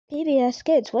PBS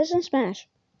Kids, what's in Smash?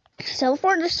 So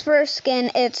for this first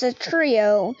skin, it's a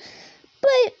trio,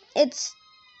 but it's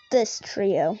this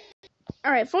trio.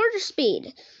 Alright, for the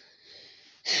speed.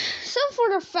 So for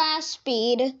the fast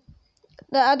speed,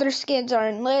 the other skins are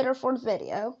in later for the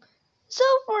video. So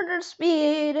for the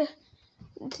speed,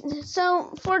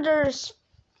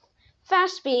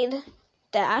 fast speed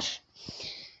dash,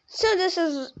 so this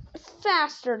is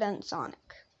faster than Sonic.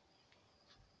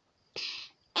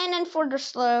 And then for the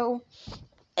slow,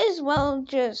 as well,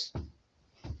 just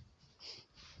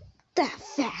that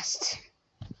fast.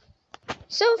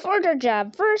 So for the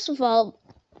jab, first of all,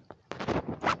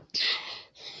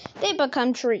 they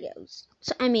become trios.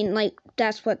 So,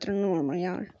 that's what they normally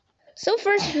are. So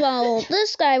first of all,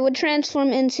 this guy would transform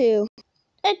into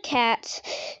a cat,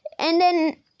 and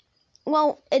then,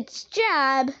 its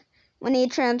jab, when he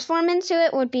transformed into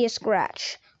it, would be a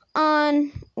scratch. Not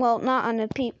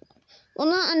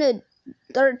on the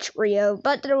third trio,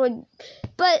 but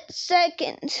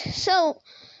second. So,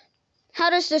 how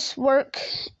does this work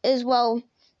is,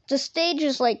 the stage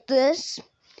is like this,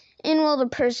 and, the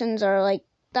persons are like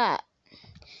that.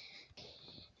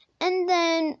 And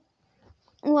then,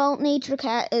 Nature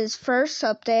Cat is first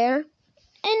up there, and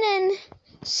then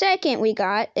second we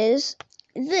got is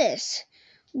this,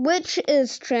 which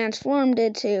is transformed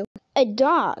into a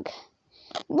dog,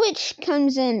 which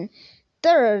comes in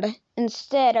third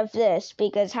instead of this,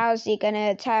 because how's he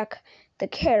gonna attack the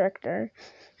character?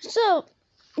 So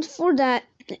for that,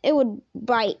 it would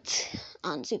bite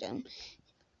onto them,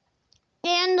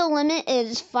 and the limit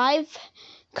is 5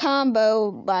 combo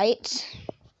bites.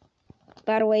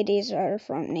 By the way, these are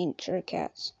from Nature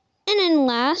Cats. And then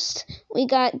last, we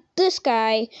got this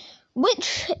guy,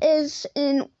 which is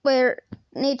in where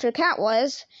Nature Cat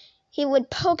was. He would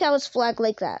poke out his flag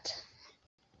like that.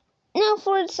 Now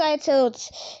for the side tilts,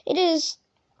 it is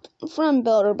from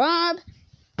Builder Bob,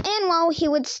 and he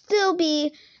would still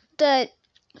be the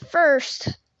first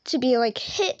to be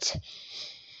hit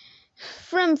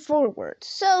from forward.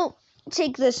 So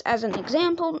take this as an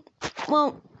example.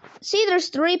 See, there's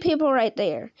 3 people right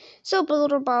there. So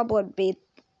Builder Bob would be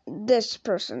this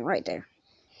person right there.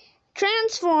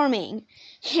 Transforming,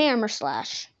 Hammer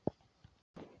Slash.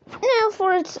 Now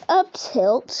for its up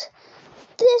tilt,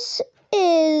 this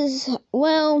is,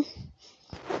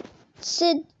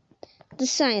 Sid the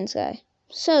Science Guy.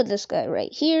 So this guy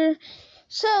right here.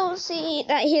 So see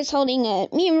that he's holding a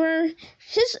mirror.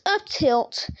 His up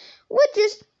tilt would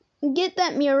just get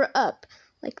that mirror up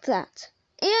like that.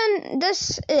 And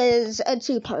this is a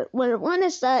 2-part, where one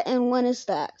is that and one is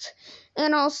that.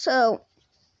 And also,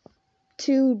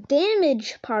 to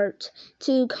damage part,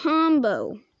 to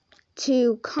combo. For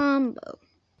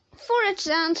its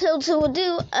down tilt, it will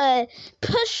do a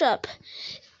push-up.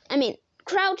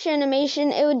 Crouch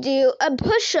animation, it would do a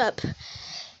push-up.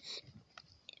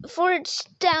 For its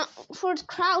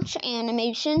crouch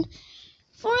animation,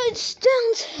 for its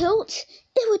down tilt,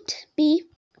 it would be...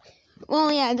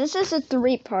 this is a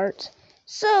 3-part.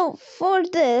 So, for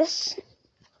this,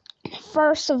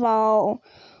 first of all,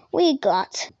 we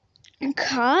got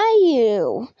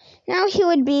Caillou. Now he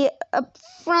would be up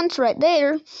front right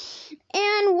there,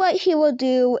 and what he will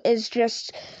do is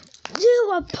just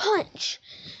do a punch,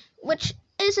 which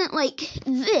isn't like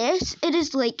this, it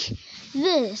is like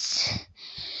this.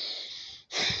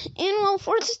 And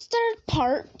for the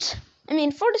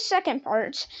second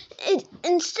part,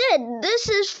 instead, this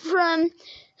is from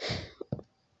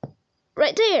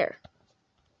right there,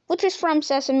 which is from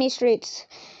Sesame Street.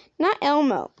 Not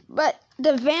Elmo, but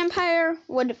the vampire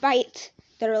would bite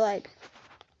their leg.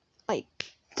 Like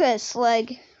this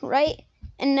leg, right?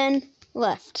 And then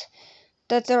left.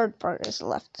 The third part is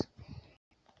left.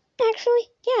 Actually,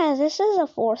 this is a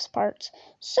 4th part.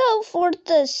 So for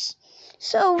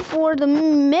the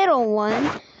middle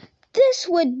one, this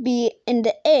would be in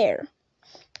the air.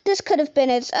 This could have been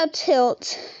its up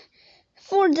tilt.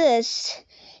 For this,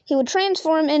 he would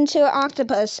transform into an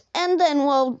octopus, and then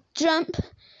jump,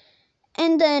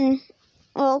 and then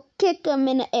kick him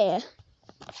in the air.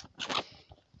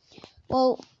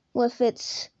 With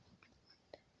its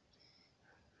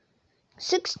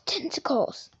 6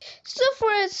 tentacles. So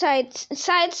for its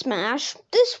side smash,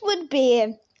 this would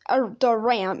be the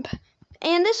ramp,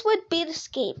 and this would be the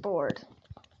skateboard.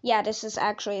 This is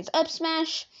actually its up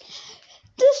smash.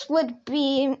 This would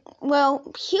be,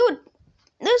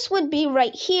 this would be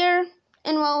right here,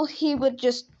 and he would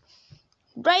just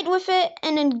ride with it,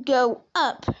 and then go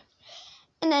up,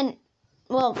 and then,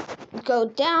 go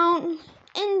down,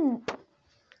 and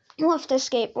with the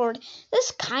skateboard,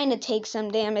 this kind of takes some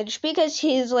damage, because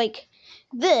he's like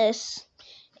this,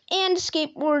 and the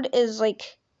skateboard is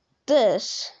like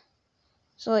this.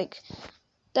 So like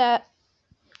that,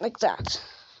 like that.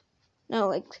 No,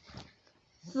 like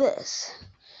this.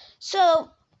 So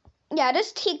yeah,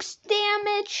 this takes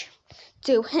damage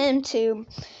to him too.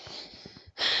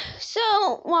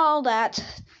 So while that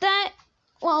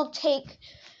will take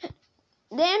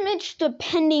damage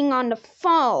depending on the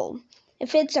fall.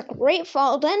 If it's a great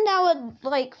fall, then that would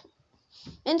like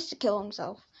insta-kill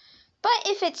himself. But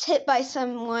if it's hit by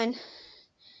someone,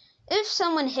 if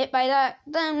someone hit by that,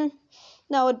 then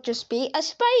that would just be a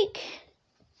spike.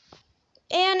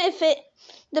 And if it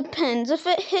depends, if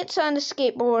it hits on the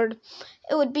skateboard,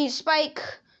 it would be spike,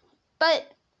 but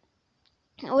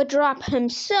it would drop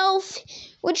himself,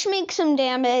 which makes some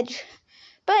damage.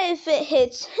 But if it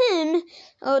hits him,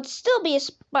 it would still be a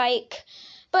spike,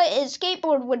 but his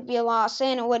skateboard would be a loss,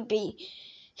 and it would be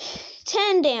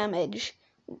 10 damage,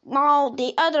 while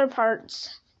the other parts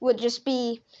would just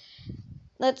be,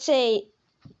 let's say,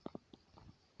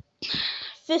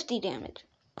 50 damage.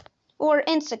 Or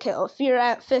insta-kill if you're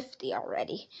at 50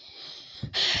 already.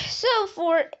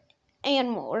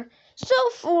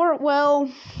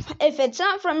 Well, if it's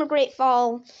not from a great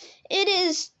fall, it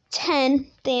is 10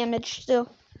 damage still.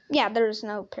 Yeah, there's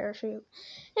no parachute.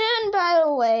 And by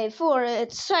the way, for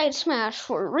its side smash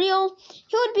for real,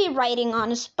 he would be riding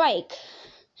on a spike.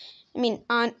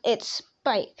 On its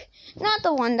spike. Not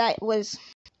the one that was...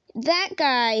 That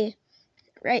guy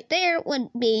right there would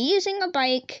be using a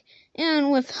bike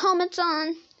and with helmets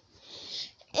on.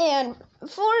 And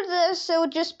for this, it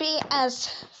would just be as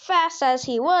fast as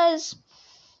he was.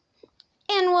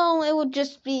 And well, it would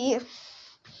just be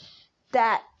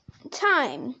that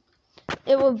time.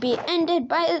 It would be ended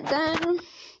by then.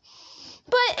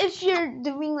 But if you're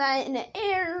doing that in the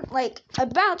air, like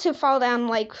about to fall down,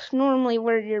 like normally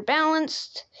where you're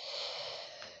balanced,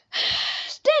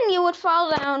 then you would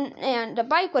fall down and the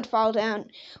bike would fall down,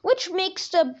 which makes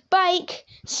the bike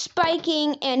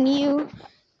spiking and you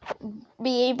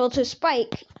be able to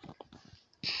spike.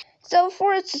 So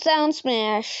for its down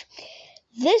smash,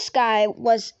 this guy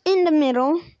was in the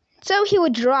middle, so he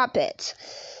would drop it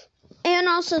and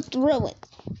also throw it.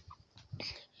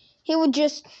 He would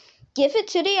just give it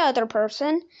to the other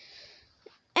person,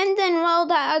 and then well,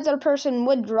 that other person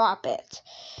would drop it.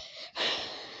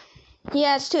 He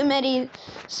has too many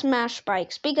smash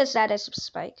spikes because that is a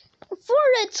spike. For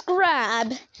its grab,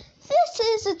 this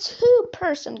is a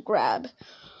two-person grab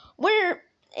where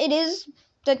it is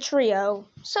the trio,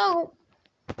 so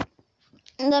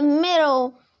the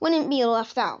middle wouldn't be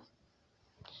left out.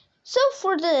 So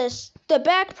for this, the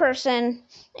back person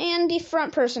and the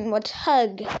front person would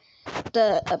hug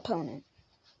the opponent.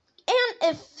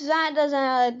 And if that doesn't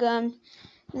hug them,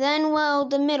 then well,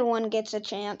 the middle one gets a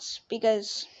chance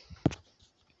because,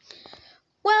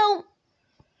 well,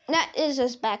 that is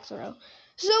his back throw.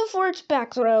 So for its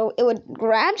back throw, it would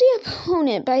grab the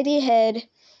opponent by the head,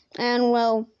 and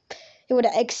well, it would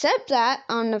accept that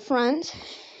on the front,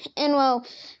 and well,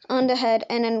 on the head,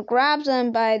 and then grab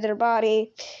them by their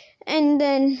body, and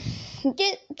then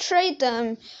trade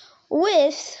them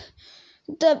with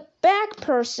the back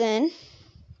person,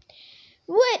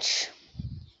 which,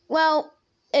 well,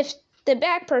 if the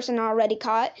back person already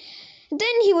caught,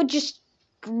 then he would just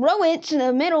throw it to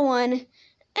the middle one,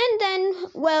 and then,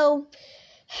 well,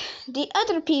 the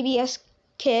other PBS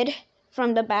kid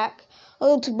from the back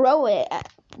will throw it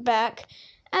back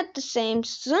at the same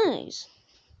size.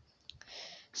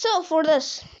 So for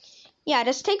this, yeah,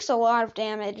 this takes a lot of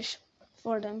damage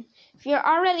for them. If you're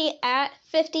already at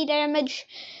 50 damage,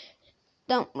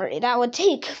 don't worry, that would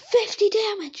take 50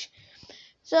 damage.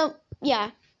 So,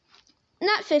 yeah,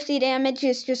 not 50 damage,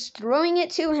 it's just throwing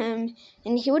it to him,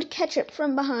 and he would catch it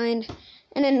from behind,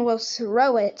 and then we'll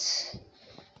throw it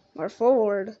or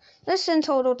forward. This in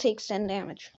total takes 10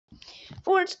 damage.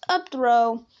 For its up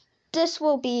throw, this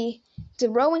will be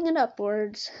throwing it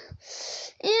upwards,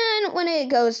 and when it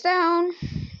goes down,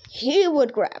 he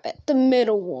would grab it, the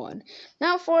middle one.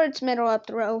 Now for its middle up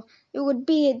throw, it would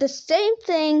be the same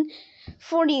thing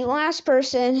for the last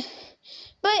person,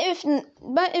 but if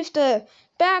the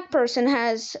back person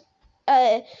has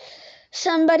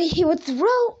somebody, he would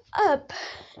throw up,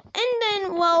 and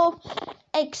then, well,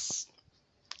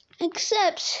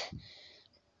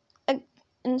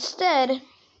 instead,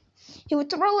 he would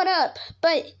throw it up,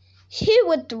 but he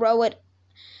would throw it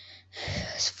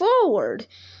forward,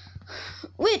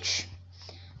 which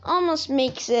almost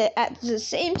makes it at the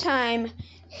same time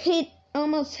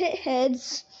almost hit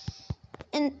heads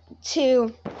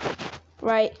into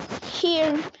right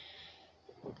here,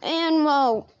 and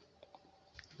well,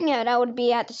 yeah, that would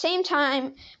be at the same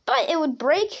time, but it would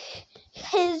break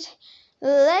his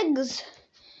legs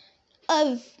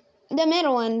of the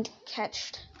middle one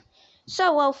catched.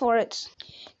 So well for its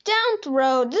down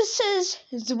throw. This is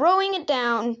throwing it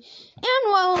down.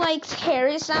 And while like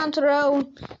Harry's down throw,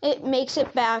 it makes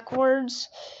it backwards.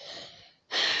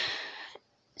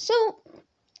 So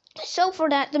for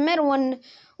that, the middle one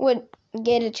would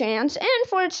get a chance. And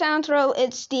for its down throw,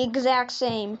 it's the exact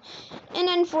same. And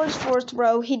then for its fourth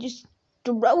throw, he just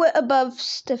throw it above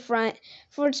the front.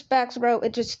 For its back throw,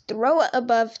 it just throw it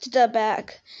above the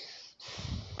back.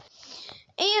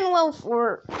 And well,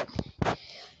 for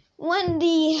when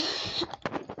the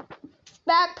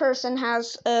back person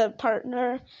has a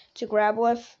partner to grab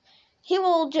with, he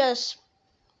will just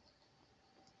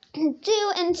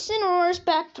do Incineroar's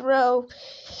back throw,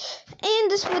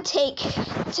 and this would take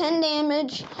 10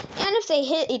 damage, and if they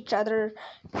hit each other,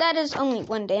 that is only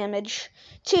 1 damage.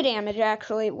 2 damage,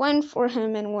 actually. 1 for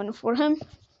him and 1 for him.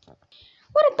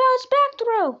 What about his back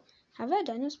throw? Have I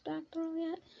done his back throw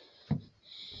yet?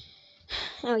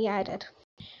 Oh, yeah, I did.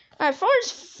 Alright, for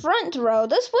his front throw,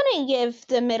 this wouldn't give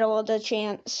the middle the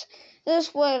chance.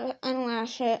 This would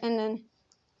unlash it and then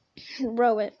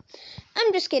throw it.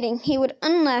 I'm just kidding. He would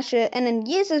unlash it and then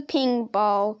use a ping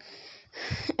ball.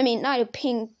 I mean, not a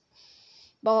ping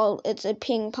ball, it's a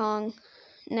ping pong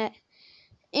net.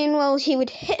 And well, he would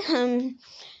hit him. And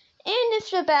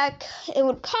if the back, it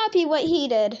would copy what he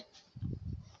did.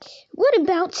 What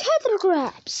about tether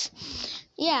grabs?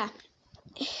 Yeah.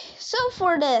 So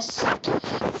for this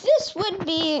would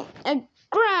be a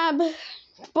grab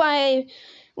by,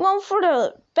 well, for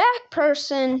the back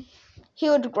person, he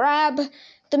would grab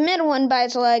the middle one by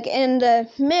its leg, and the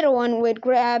middle one would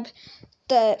grab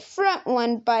the front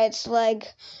one by its leg,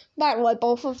 by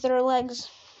both of their legs.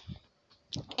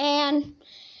 And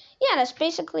yeah, that's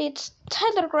basically its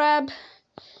tether grab.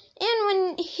 And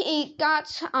when he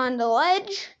got on the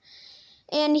ledge,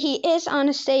 and he is on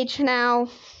the stage now,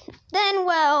 then,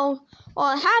 well,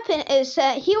 what will happen is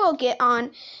that he will get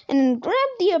on and grab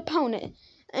the opponent.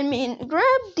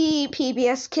 Grab the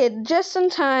PBS kid just in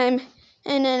time,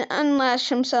 and then unlash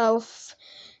himself.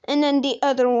 And then the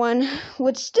other one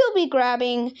would still be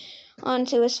grabbing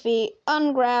onto his feet,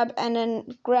 ungrab, and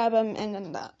then grab him, and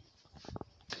then that.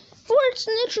 For its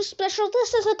neutral special,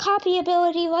 this is a copy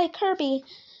ability like Kirby.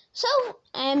 So,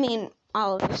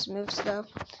 all of his moves though.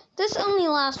 This only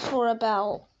lasts for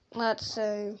about, let's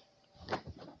say,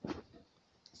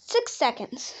 6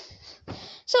 seconds.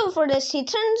 So for this, he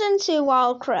turns into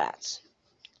Wild Kratts.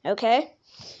 Okay?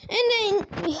 And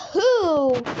then,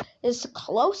 who is the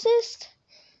closest?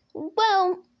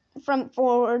 Well, from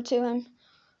forward to him.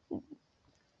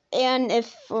 And if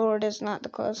forward is not the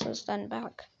closest, then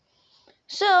back.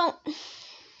 So,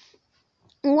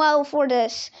 well, for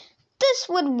this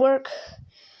would work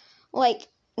like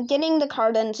getting the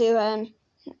card into him,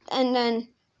 and then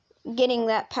getting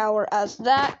that power as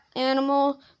that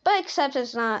animal, but except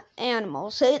it's not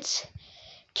animals, it's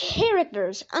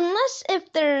characters. Unless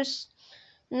if there's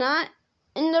not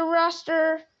in the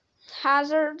roster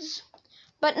hazards,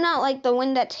 but not like the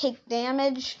one that take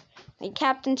damage, like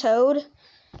Captain Toad.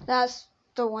 That's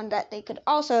the one that they could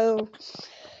also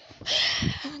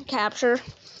capture.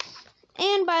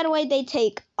 And by the way, they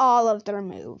take all of their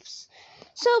moves.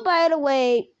 So by the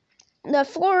way, the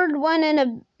forward one and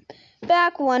the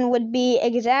back one would be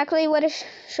exactly what I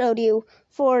showed you,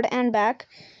 forward and back.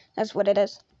 That's what it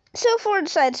is. So forward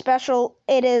side special,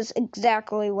 it is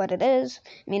exactly what it is.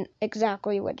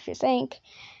 Exactly what you think.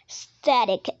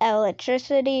 Static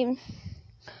electricity,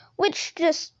 which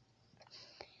just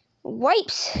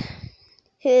wipes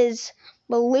his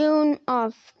balloon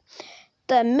off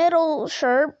the middle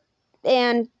shirt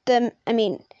and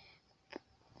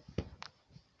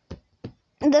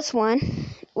this one,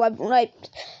 like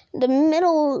the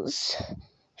middle's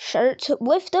shirt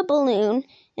with the balloon,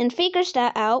 and figures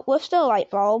that out with the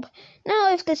light bulb.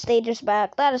 Now if the stage is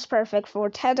back, that is perfect for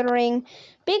tethering,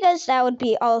 because that would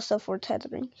be also for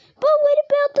tethering. But what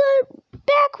about the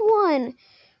back one?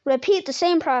 Repeat the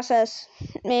same process,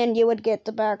 and you would get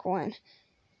the back one.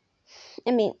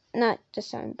 Not the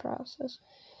same process.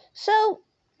 So,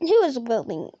 who is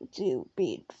willing to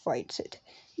be fighted?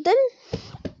 Then,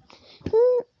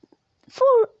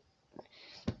 for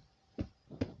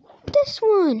this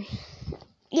one.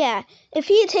 Yeah, if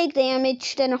he take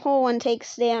damage, then the whole one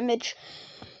takes damage.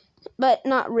 But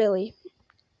not really.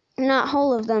 Not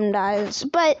whole of them dies.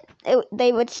 But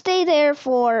they would stay there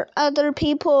for other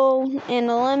people. And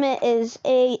the limit is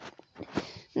 8,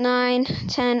 9,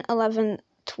 10, 11,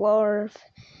 12,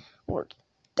 or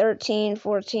 13,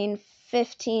 14,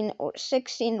 15, or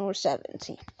 16, or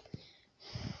 17.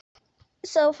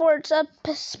 So for its up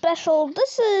special,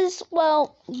 this is,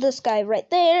 well, this guy right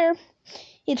there.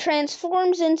 he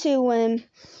transforms into him,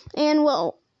 and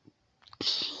well,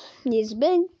 he's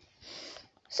big.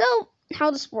 So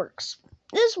how this works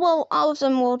is, well, all of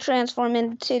them will transform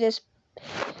into this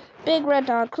big red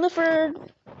dog Clifford,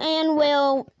 and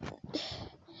well,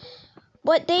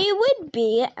 what they would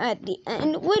be at the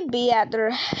end would be at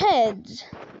their heads.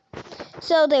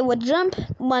 So they would jump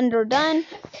when they're done.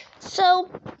 So,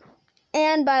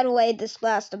 and by the way, this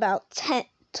lasts about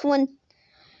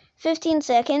 15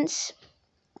 seconds.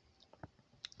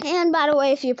 And by the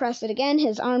way, if you press it again,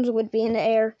 his arms would be in the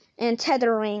air and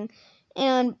tethering.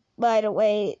 And by the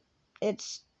way,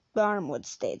 its arm would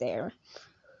stay there.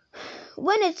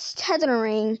 When it's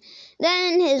tethering,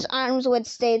 then his arms would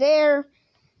stay there.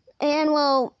 And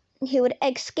well, he would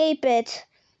escape it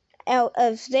out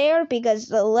of there because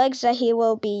the legs that he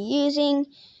will be using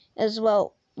as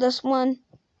well, that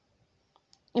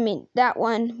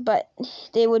one, but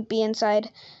they would be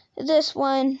inside this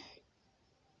one.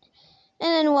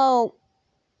 And then, well,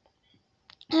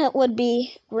 it would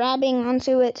be grabbing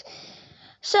onto it.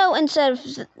 So instead of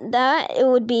that, it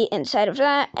would be inside of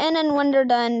that. And then when they're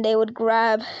done, they would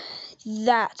grab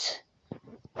that,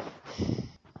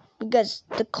 because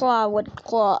the claw would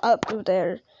claw up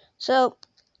there. So,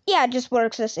 yeah, it just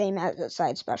works the same as the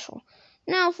side special.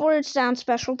 Now for its down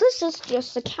special, this is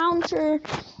just a counter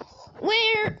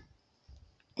where,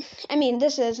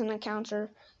 this isn't a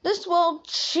counter. This will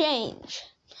change.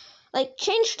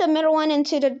 Change the middle one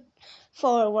into the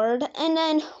forward, and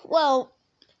then, well,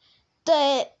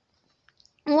 the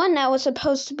one that was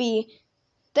supposed to be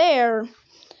there,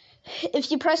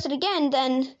 if you press it again,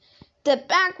 then the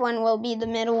back one will be the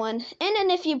middle one. And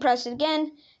then if you press it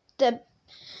again, the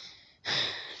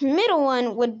middle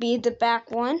one would be the back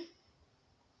one.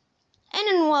 And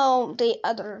then, well, the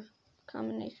other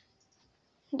combination.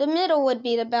 The middle would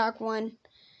be the back one.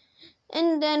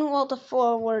 And then, well, the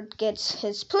forward gets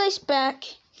his place back.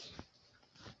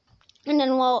 And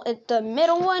then, well, the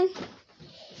middle one,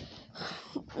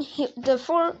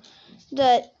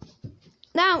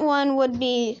 that one would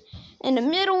be in the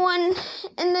middle one,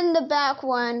 and then the back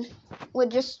one would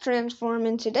just transform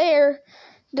into there.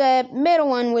 The middle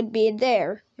one would be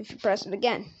there if you press it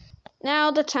again.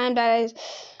 Now the time that I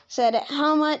said it,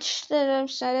 how much did I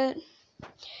said it?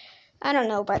 I don't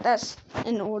know, but that's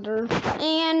in order.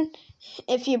 And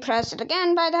if you press it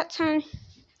again by that time,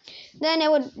 then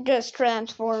it would just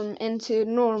transform into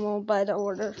normal by the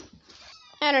order.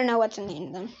 I don't know what to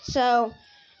name them, so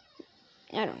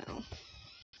I don't know.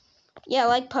 Yeah,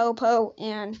 like Popo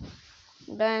and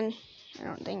Ben. I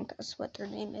don't think that's what their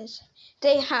name is.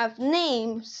 They have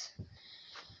names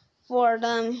for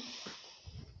them.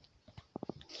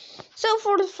 So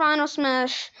for the final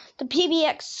smash, the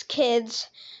PBX kids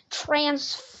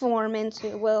transform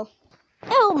into, well,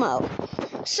 Elmo.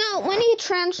 So when he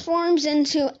transforms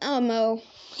into Elmo,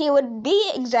 he would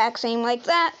be exact same like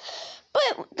that,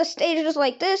 but the stage is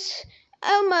like this.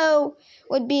 Elmo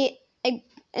would be,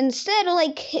 instead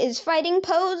of his fighting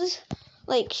pose,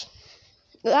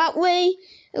 that way,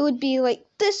 it would be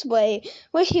this way,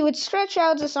 where he would stretch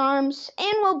out his arms,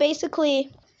 and well,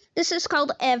 basically, this is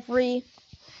called PBS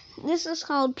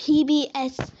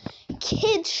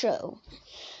Kids Show.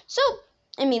 So,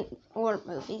 or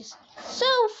movies. So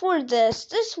for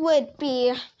this would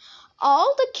be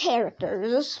all the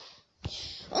characters,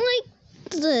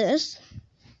 like this.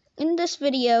 In this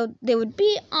video, they would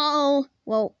be all,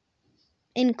 well,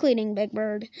 including Big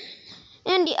Bird,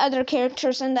 and the other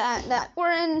characters in that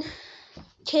were in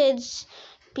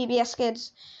PBS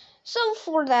Kids. So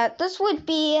for that, this would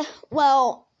be,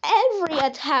 well, every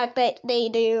attack that they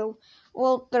do,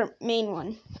 well, their main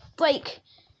one.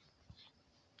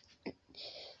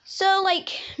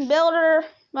 Builder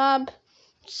Bob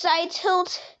side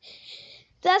tilt,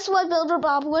 that's what Builder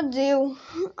Bob would do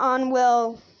on,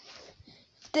 well,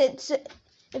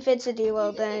 if it's a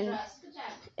duo, then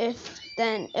it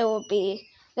will be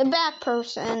the back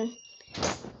person,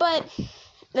 but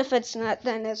if it's not,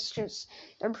 then it's just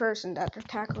the person that they're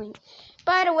tackling.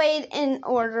 By the way, in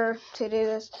order to do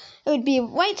this, it would be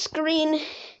white screen,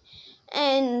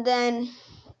 and then,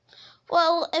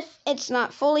 well, if it's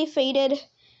not fully faded,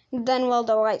 then, well,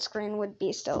 the white screen would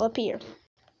be still appear.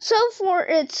 So for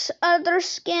its other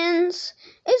skins,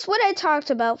 it's what I talked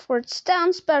about for its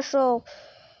down special.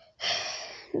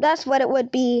 That's what it would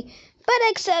be, but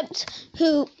except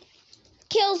who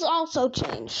kills also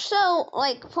changed. So,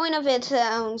 point of its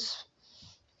down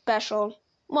special,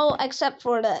 well, except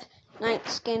for the night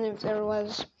skin, if there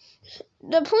was.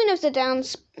 The point of the down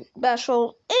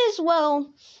special is,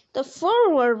 well, the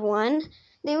forward one,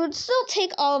 they would still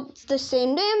take all the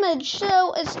same damage,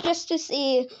 so it's just to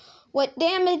see what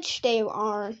damage they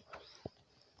are.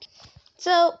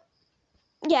 So,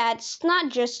 yeah, it's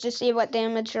not just to see what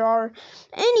damage there are.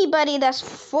 Anybody that's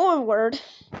forward,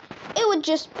 it would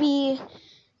just be,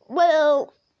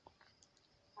 well,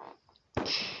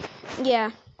 yeah,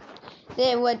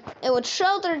 it would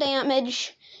show their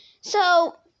damage.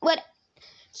 So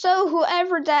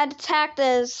whoever that attack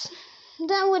is,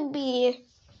 that would be.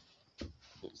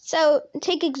 So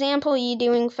take example, you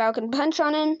doing Falcon Punch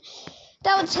on him.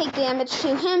 That would take damage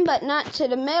to him, but not to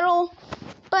the middle.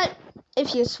 But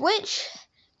if you switch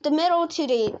the middle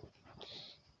to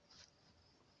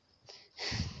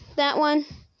that one,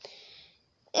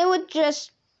 it would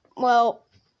just, well,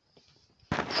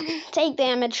 take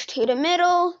damage to the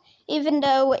middle, even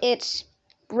though it's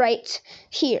right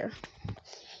here.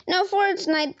 Now for its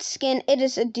night skin, it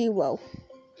is a duo,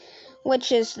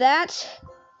 which is that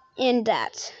and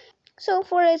that. So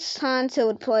for its taunts, it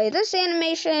would play this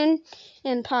animation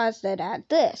and pause it at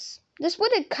this. This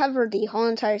wouldn't cover the whole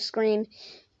entire screen,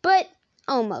 but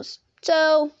almost.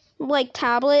 So like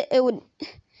tablet, it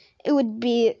would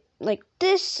be like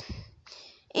this,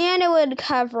 and it would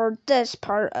cover this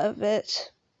part of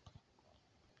it.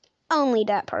 Only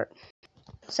that part.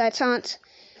 Side taunts.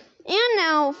 And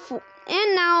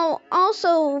now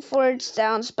also for its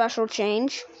down special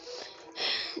change,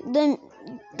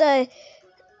 that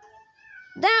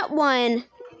one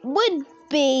would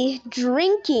be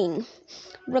drinking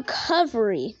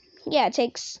recovery. Yeah, it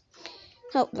takes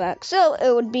help back. So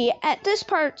it would be at this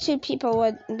part, 2 people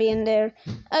would be in there,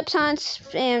 up taunts,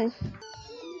 and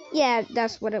yeah,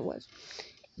 that's what it was.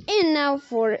 And now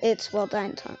for its well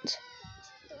done taunt.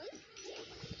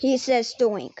 He says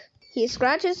doink. He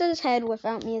scratches his head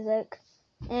without music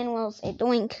and will say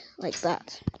doink like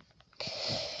that.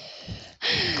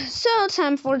 So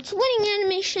time for its winning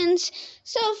animations.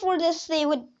 So for this, they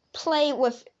would play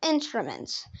with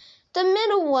instruments. The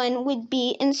middle one would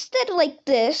be instead like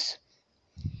this.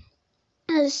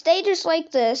 The stage is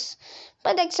like this,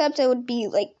 but except it would be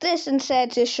like this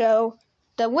instead to show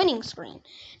the winning screen.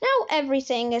 Now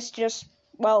everything is just,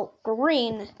 well,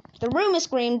 green. The room is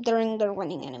green during their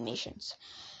winning animations.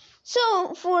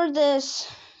 So for this,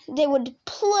 they would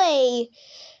play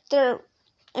their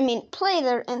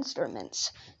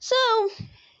instruments. So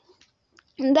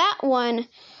that one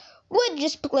would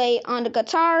just play on the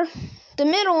guitar. The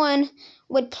middle one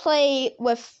would play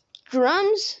with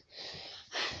drums,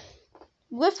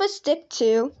 with a stick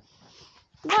too,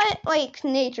 but like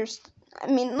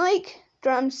like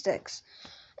drumsticks.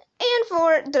 And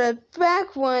for the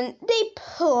back one, they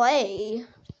play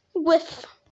with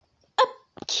a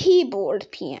keyboard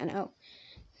piano.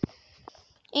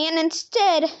 And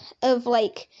instead of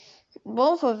like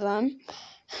both of them,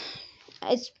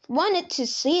 I wanted to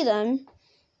see them,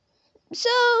 so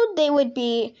they would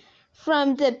be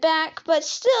from the back, but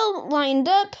still lined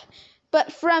up,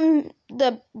 but from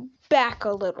the back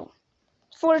a little.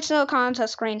 For its no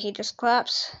contest screen, he just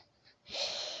claps.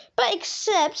 But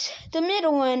except the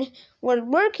middle one would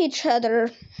work each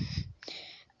other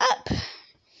up,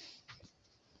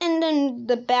 and then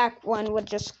the back one would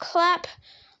just clap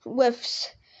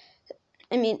with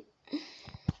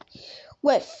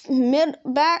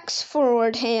back's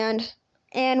forward hand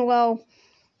and, well,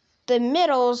 the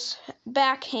middle's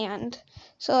backhand.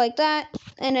 So like that,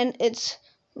 and then its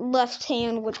left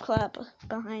hand would clap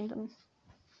behind him.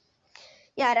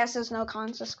 Yeah, that's his no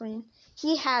contest screen.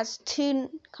 He has 2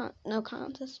 no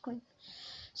contest screens.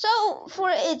 So for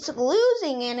its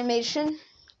losing animation,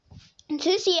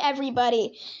 to see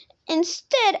everybody,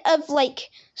 instead of like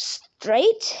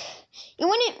straight, you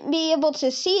wouldn't be able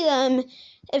to see them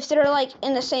if they're like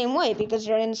in the same way because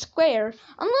they're in square,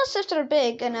 unless if they're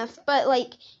big enough, but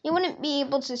like you wouldn't be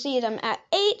able to see them at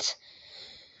 8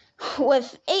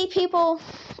 with 8 people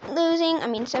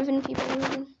losing, 7 people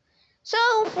losing.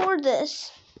 So for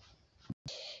this,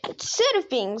 instead of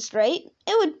being straight,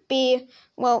 it would be,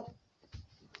 well,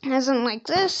 as in like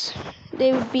this,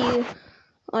 they would be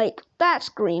like that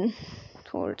screen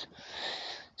towards.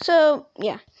 So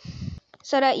yeah,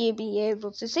 so that you'd be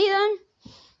able to see them.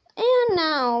 And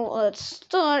now let's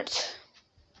start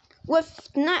with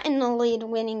not in the lead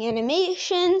winning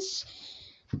animations.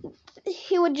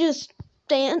 He would just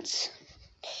dance,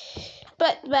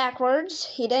 but backwards.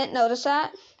 He didn't notice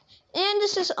that. And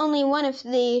this is only one of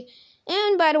the,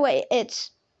 and by the way,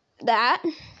 it's that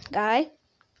guy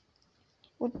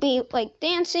would be like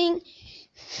dancing.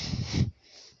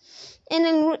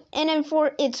 And then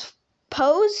for its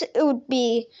pose, it would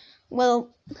be,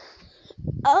 well,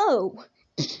 oh,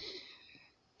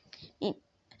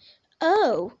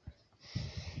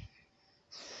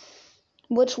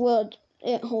 which would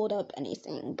it hold up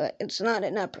anything, but it's not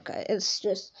an uppercut. It's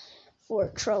just for a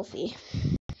trophy.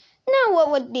 Now know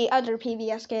what would the other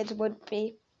PBS Kids would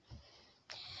be.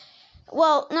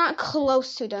 Well, not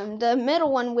close to them. The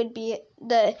middle one would be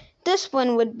this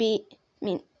one would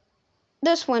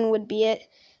be it.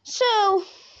 So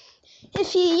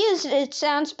if you use its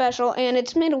sound special and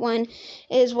its middle one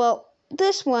is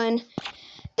this one,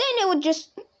 then it would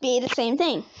just be the same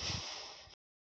thing.